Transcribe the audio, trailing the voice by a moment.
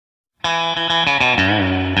Fuck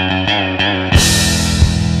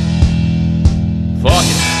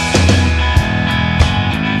it.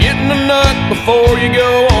 Getting a nut before you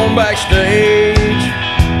go on backstage.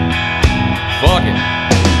 Fuck it.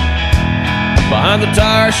 Behind the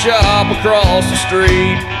tire shop across the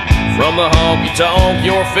street from the honky-tonk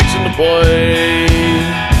you're fixing to play.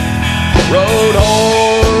 Road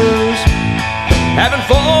horse. Having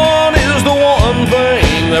fun is the one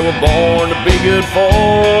thing they were born to be good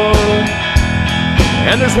for.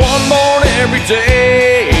 And there's one born every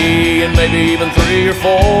day, and maybe even 3 or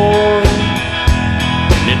 4.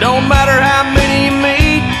 And it don't matter how many you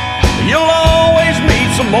meet, you'll always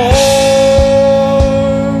meet some more.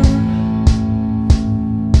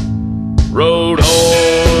 Road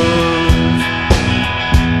horse.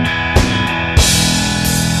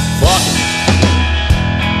 Fuck it.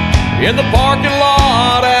 In the parking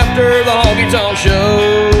lot after the honky-tonk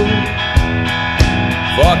show.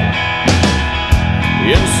 Fuck it.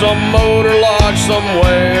 In some motor lodge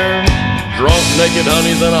somewhere, drunk naked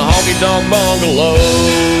honeys in a honky-tonk bungalow.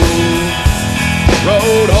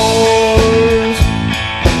 Road horse.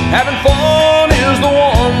 Having fun is the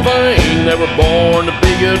one thing they were born to be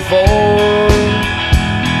good for.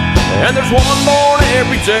 And there's one born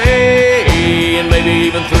every day, and maybe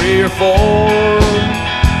even 3 or 4.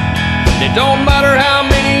 It don't matter how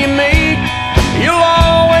many you meet, you'll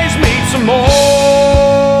always meet some more.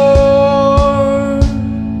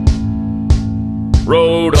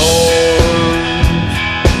 Road horse.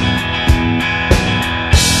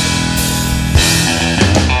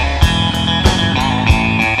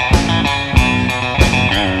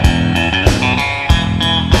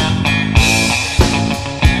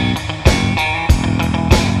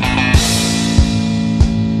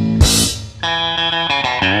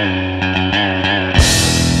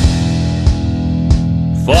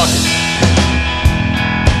 Fuck it.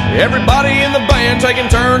 Everybody in the band taking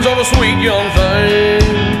turns on a sweet young thing.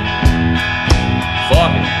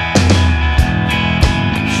 Fuck it.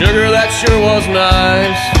 Sugar, that sure was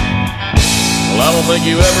nice. Well, I don't think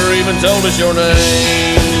you ever even told us your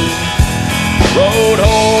name. Road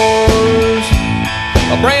horse.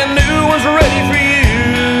 A brand new one's ready for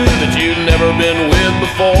you that you've never been with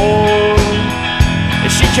before.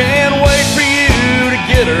 And she can't wait for you to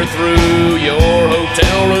get her through your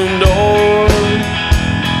hotel room door.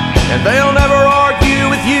 And they'll never argue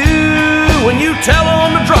with you when you tell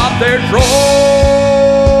them to drop their drawers.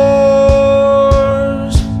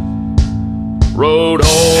 Road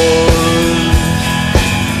horse.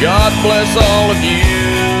 God bless all of you,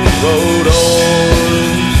 road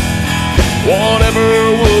horse. Whatever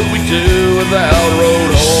would we do without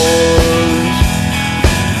road horse?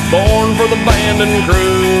 Born for the band and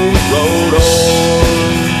crew, road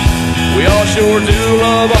horse. We all sure do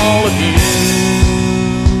love all of you.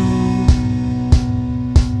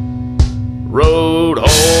 Road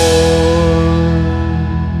horse.